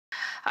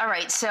All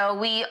right, so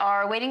we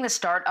are awaiting the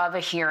start of a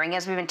hearing,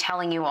 as we've been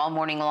telling you all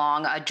morning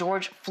long.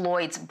 George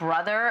Floyd's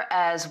brother,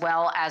 as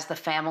well as the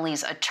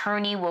family's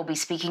attorney, will be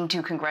speaking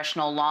to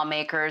congressional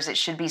lawmakers. It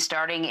should be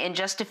starting in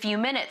just a few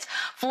minutes.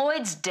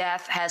 Floyd's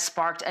death has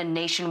sparked a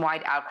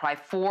nationwide outcry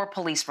for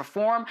police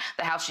reform.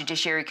 The House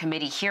Judiciary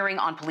Committee hearing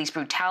on police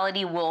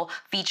brutality will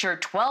feature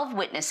 12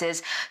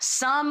 witnesses.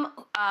 Some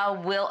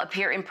will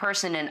appear in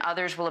person and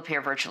others will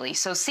appear virtually.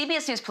 So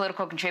CBS News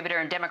political contributor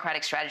and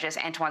Democratic strategist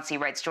Antjuan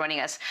Seawright is joining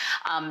us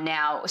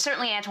now.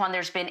 Certainly, Antjuan,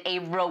 there's been a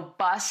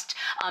robust,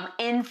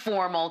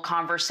 informal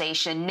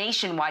conversation,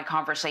 nationwide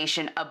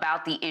conversation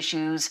about the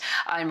issues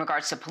in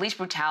regards to police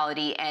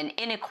brutality and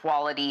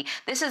inequality.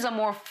 This is a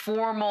more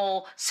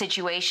formal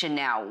situation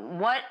now.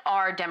 What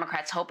are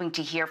Democrats hoping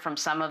to hear from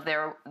some of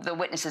the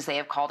witnesses they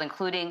have called,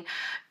 including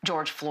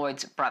George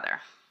Floyd's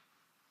brother?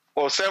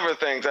 Well, several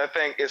things. I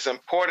think it's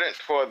important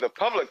for the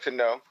public to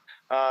know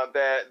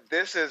that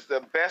this is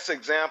the best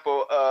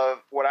example of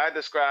what I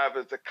describe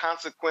as the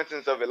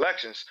consequences of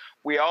elections.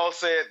 We all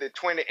said the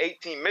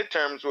 2018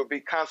 midterms would be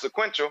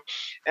consequential,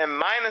 and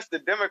minus the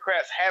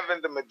Democrats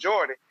having the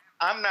majority,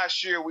 I'm not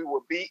sure we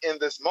will be in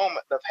this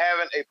moment of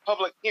having a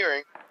public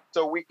hearing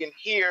so we can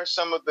hear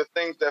some of the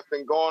things that have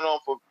been going on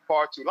for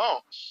far too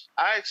long.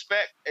 I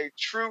expect a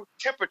true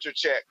temperature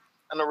check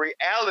and a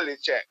reality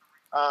check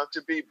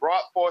to be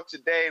brought forth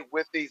today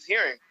with these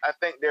hearings. I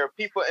think there are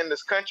people in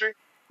this country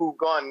who've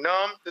gone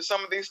numb to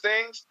some of these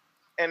things.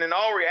 And in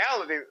all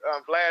reality,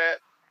 Vlad,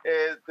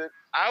 is that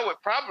I would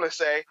probably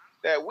say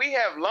that we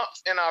have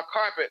lumps in our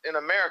carpet in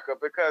America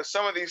because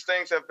some of these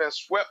things have been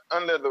swept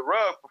under the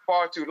rug for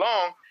far too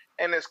long,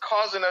 and it's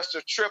causing us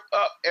to trip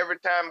up every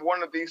time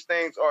one of these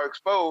things are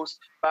exposed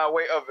by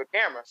way of the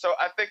camera. So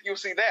I think you'll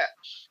see that.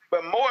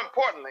 But more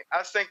importantly,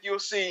 I think you'll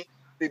see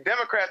the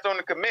Democrats on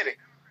the committee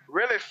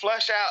really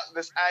flush out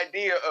this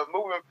idea of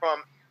moving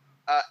from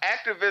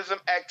activism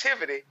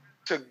activity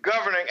to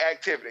governing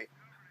activity,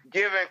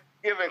 giving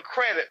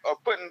credit or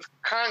putting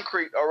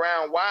concrete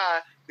around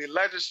why the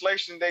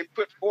legislation they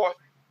put forth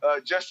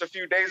just a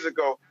few days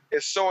ago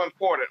is so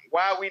important,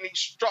 why we need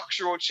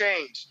structural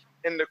change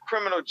in the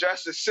criminal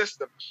justice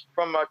system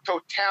from a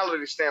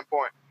totality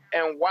standpoint,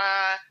 and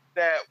why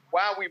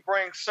we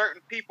bring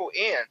certain people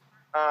in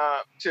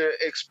to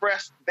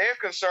express their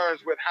concerns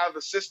with how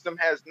the system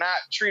has not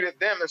treated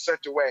them in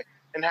such a way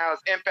and how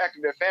it's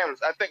impacted their families.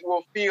 I think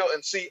we'll feel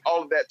and see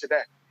all of that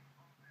today.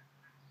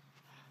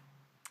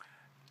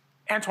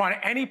 Antjuan,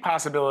 any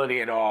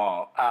possibility at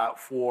all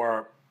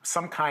for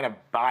some kind of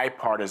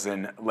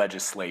bipartisan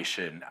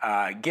legislation,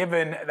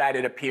 given that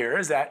it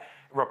appears that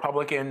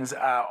Republicans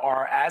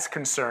are as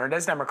concerned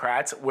as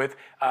Democrats with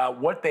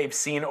what they've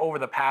seen over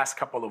the past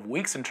couple of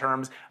weeks in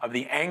terms of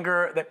the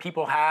anger that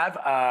people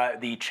have,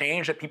 the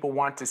change that people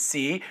want to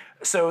see.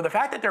 So the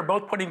fact that they're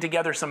both putting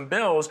together some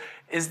bills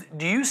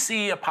do you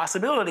see a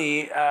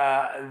possibility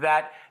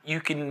that you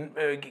can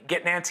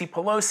get Nancy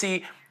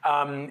Pelosi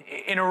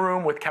in a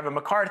room with Kevin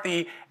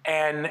McCarthy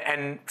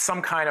and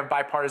some kind of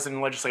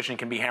bipartisan legislation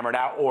can be hammered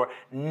out, or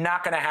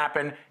not going to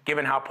happen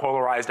given how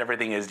polarized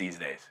everything is these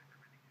days?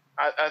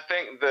 I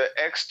think the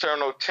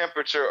external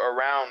temperature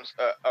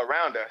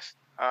around us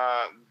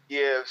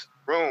gives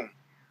room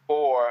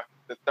for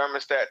the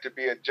thermostat to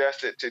be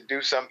adjusted to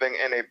do something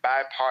in a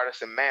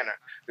bipartisan manner.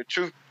 The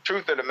truth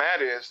of the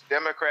matter is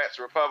Democrats,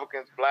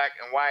 Republicans, black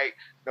and white,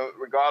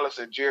 regardless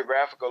of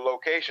geographical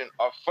location,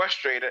 are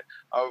frustrated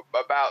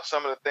about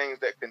some of the things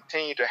that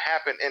continue to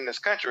happen in this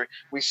country.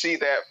 We see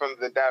that from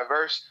the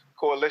diverse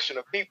coalition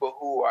of people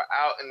who are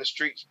out in the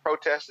streets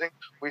protesting.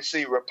 We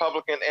see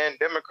Republican and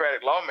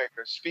Democratic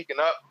lawmakers speaking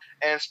up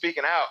and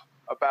speaking out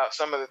about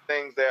some of the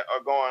things that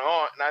are going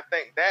on. And I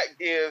think that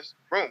gives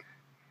room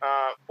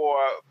for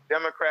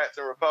Democrats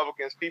and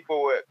Republicans,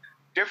 people with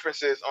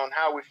differences on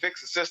how we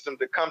fix the system,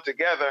 to come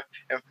together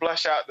and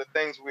flush out the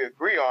things we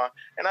agree on.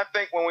 And I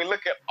think when we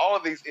look at all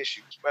of these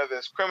issues, whether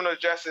it's criminal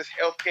justice,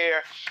 healthcare,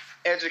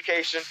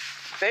 education,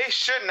 they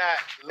should not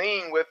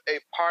lean with a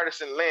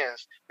partisan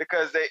lens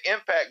because they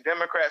impact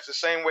Democrats the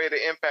same way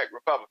they impact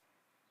Republicans.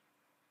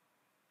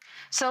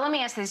 So let me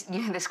ask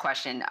this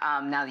question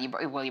now that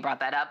you brought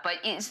that up. But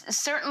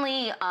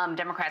certainly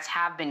Democrats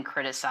have been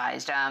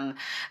criticized.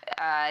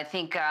 I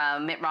think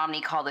Mitt Romney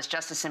called this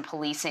Justice and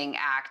Policing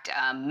Act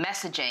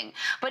messaging.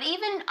 But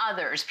even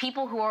others,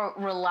 people who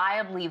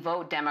reliably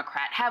vote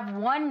Democrat, have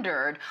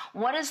wondered,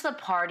 what has the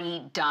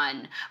party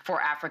done for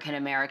African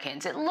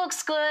Americans? It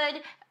looks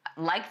good,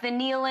 like the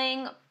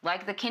kneeling,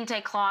 like the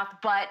kente cloth,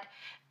 but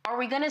are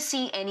we going to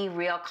see any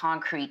real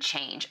concrete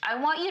change? I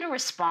want you to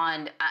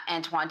respond,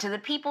 Antjuan, to the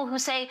people who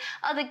say,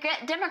 the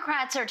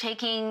Democrats are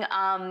taking,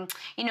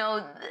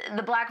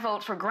 the black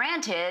vote for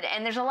granted,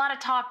 and there's a lot of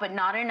talk but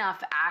not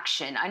enough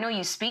action. I know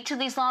you speak to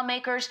these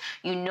lawmakers.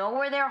 You know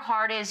where their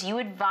heart is. You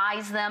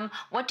advise them.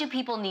 What do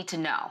people need to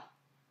know?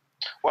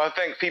 Well, I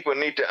think people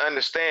need to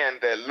understand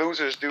that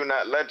losers do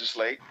not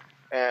legislate.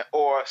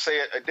 Or say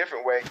it a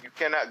different way, you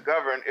cannot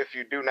govern if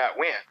you do not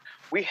win.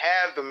 We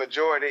have the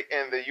majority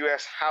in the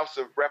U.S. House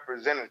of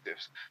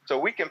Representatives, so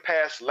we can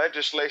pass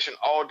legislation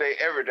all day,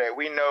 every day.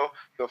 We know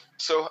the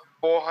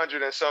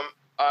 400 and some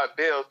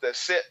bills that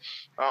sit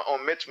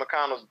on Mitch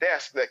McConnell's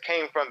desk that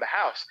came from the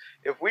House.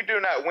 If we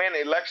do not win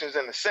elections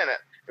in the Senate,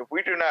 if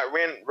we do not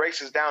win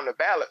races down the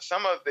ballot,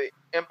 some of the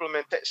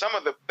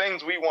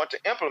things we want to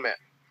implement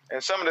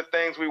and some of the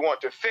things we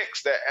want to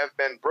fix that have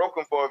been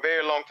broken for a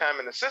very long time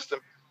in the system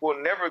will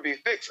never be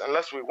fixed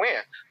unless we win.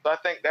 So I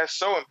think that's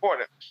so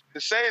important. To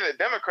say that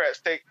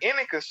Democrats take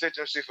any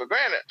constituency for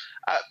granted,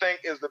 I think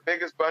is the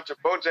biggest bunch of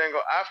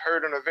bojangle I've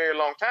heard in a very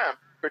long time,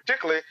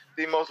 particularly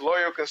the most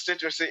loyal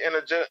constituency in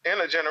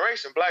a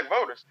generation, Black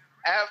voters.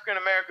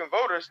 African-American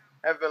voters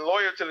have been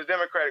loyal to the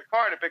Democratic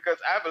Party because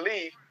I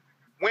believe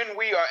when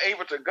we are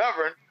able to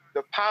govern,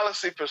 the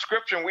policy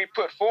prescription we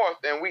put forth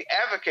and we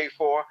advocate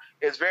for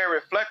is very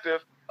reflective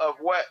of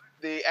what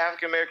the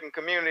African American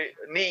community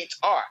needs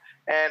are.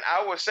 And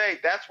I would say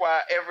that's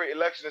why every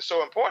election is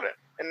so important.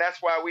 And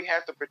that's why we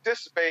have to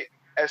participate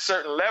at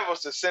certain levels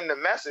to send the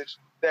message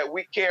that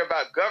we care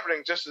about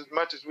governing just as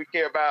much as we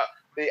care about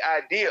the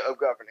idea of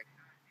governing.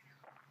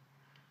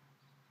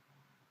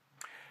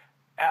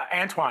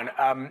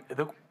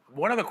 Antjuan,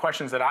 one of the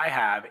questions that I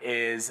have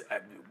is,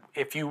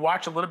 if you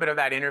watch a little bit of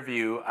that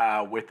interview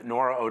with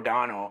Norah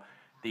O'Donnell,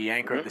 the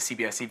anchor of the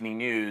CBS Evening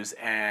News,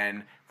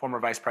 and former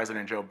Vice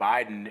President Joe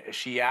Biden,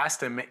 she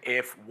asked him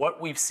if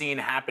what we've seen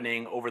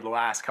happening over the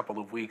last couple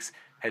of weeks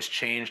has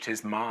changed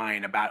his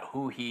mind about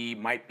who he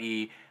might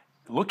be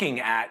looking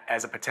at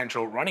as a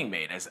potential running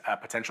mate, as a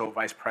potential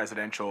vice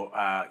presidential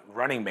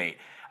running mate.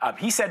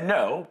 He said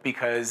no,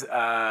 because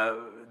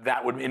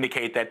that would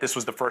indicate that this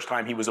was the first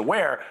time he was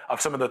aware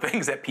of some of the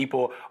things that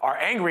people are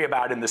angry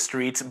about in the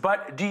streets.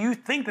 But do you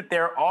think that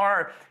there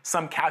are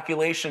some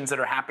calculations that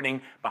are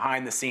happening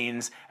behind the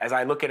scenes? As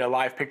I look at a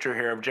live picture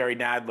here of Jerry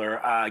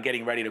Nadler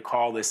getting ready to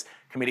call this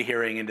committee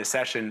hearing into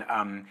session,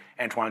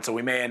 Antjuan, so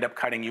we may end up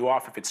cutting you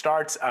off if it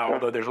starts,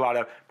 although there's a lot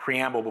of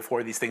preamble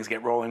before these things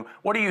get rolling.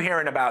 What are you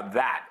hearing about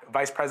that,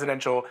 vice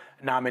presidential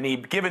nominee,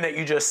 given that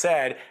you just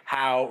said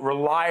how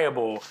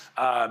reliable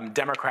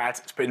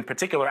Democrats, in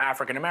particular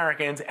African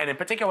Americans, and in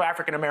particular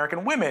African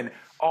American women,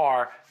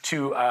 are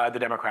to the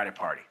Democratic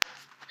Party?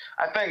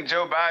 I think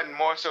Joe Biden,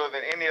 more so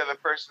than any other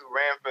person who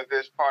ran for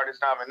this party's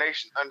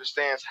nomination,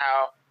 understands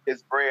how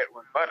his bread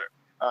was buttered.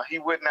 He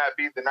would not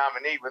be the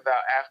nominee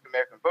without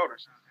African-American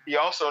voters. He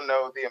also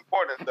knows the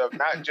importance of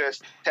not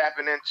just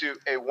tapping into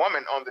a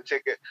woman on the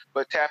ticket,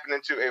 but tapping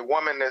into a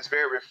woman that's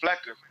very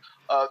reflective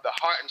of the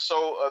heart and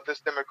soul of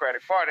this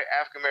Democratic Party,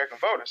 African-American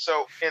voters.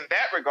 So in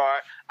that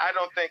regard, I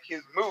don't think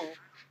his move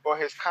or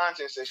his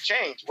conscience has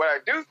changed. What I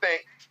do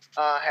think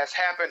has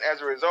happened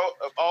as a result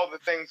of all the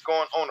things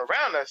going on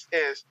around us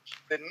is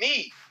the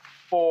need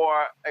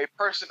for a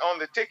person on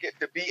the ticket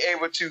to be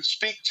able to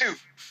speak to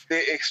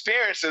the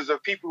experiences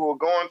of people who are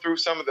going through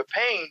some of the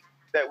pain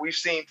that we've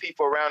seen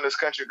people around this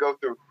country go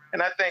through.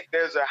 And I think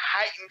there's a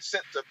heightened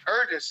sense of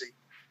urgency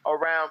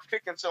around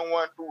picking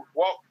someone who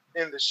walked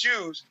in the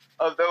shoes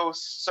of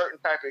those certain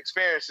type of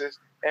experiences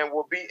and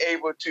will be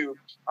able to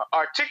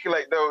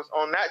articulate those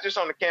on not just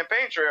on the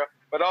campaign trail,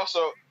 but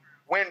also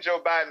when Joe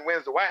Biden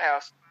wins the White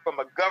House from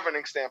a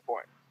governing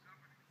standpoint.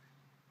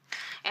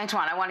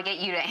 Antjuan, I want to get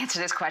you to answer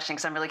this question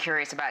because I'm really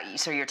curious about you.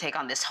 So your take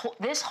on this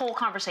whole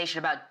conversation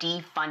about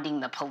defunding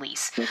the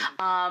police.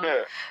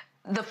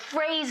 The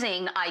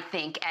phrasing, I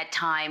think, at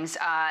times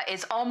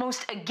is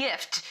almost a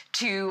gift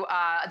to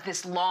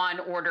this law and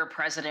order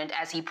president,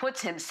 as he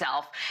puts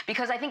himself,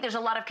 because I think there's a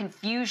lot of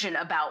confusion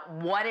about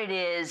what it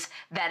is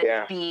that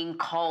is being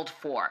called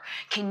for.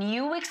 Can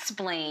you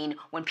explain,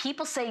 when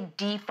people say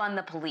defund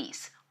the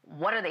police,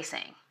 what are they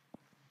saying?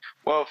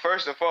 Well,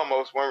 first and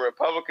foremost, when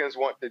Republicans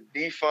want to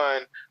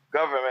defund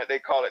government, they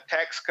call it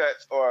tax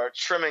cuts or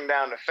trimming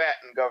down the fat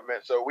in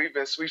government. So we've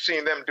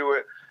seen them do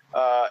it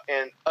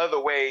in other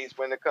ways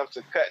when it comes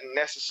to cutting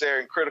necessary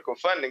and critical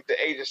funding to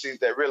agencies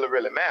that really,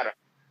 really matter.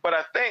 But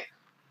I think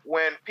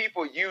when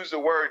people use the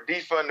word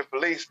defund the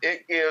police,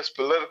 it gives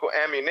political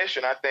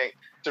ammunition, I think,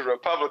 to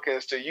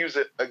Republicans to use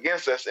it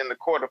against us in the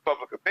court of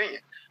public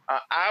opinion.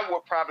 I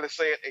would probably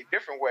say it a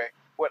different way.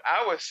 What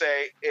I would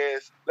say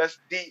is, let's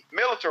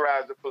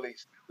demilitarize the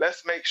police.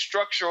 Let's make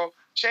structural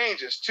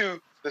changes to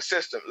the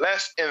system.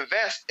 Let's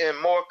invest in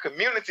more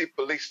community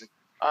policing,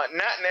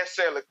 not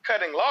necessarily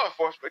cutting law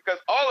enforcement, because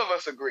all of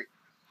us agree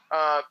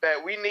that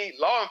we need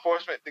law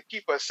enforcement to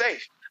keep us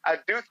safe. I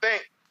do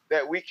think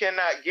that we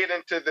cannot get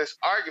into this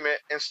argument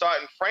and start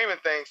framing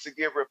things to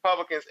give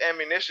Republicans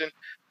ammunition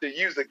to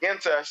use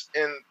against us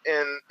in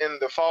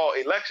the fall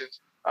elections.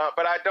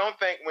 But I don't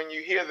think when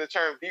you hear the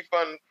term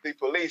defund the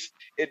police,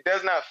 it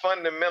does not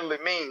fundamentally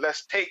mean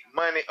let's take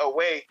money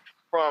away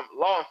from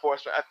law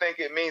enforcement. I think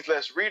it means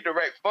let's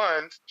redirect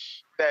funds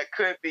that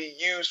could be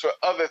used for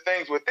other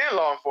things within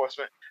law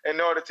enforcement in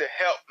order to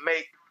help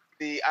make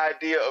the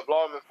idea of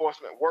law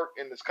enforcement work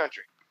in this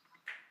country.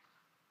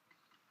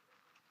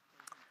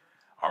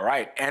 All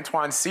right,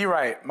 Antjuan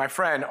Seawright, my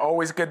friend,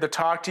 always good to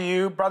talk to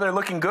you. Brother,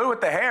 looking good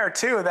with the hair,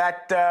 too,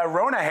 that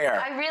Rona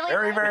hair. I really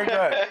Very, like very it.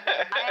 good.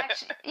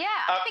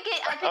 I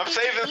think I'm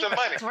saving some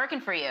money. It's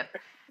working for you.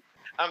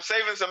 I'm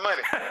saving some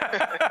money.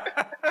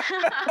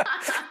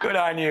 Good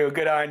on you,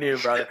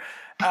 brother.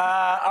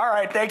 All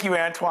right, thank you,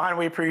 Antjuan.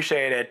 We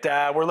appreciate it.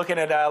 We're looking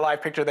at a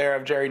live picture there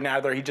of Jerry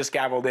Nadler. He just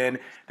gavelled in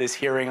this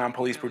hearing on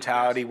police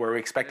brutality where we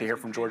expect to hear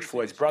from George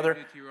Floyd's brother.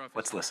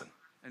 Let's listen.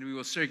 And we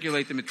will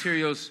circulate the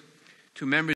materials to members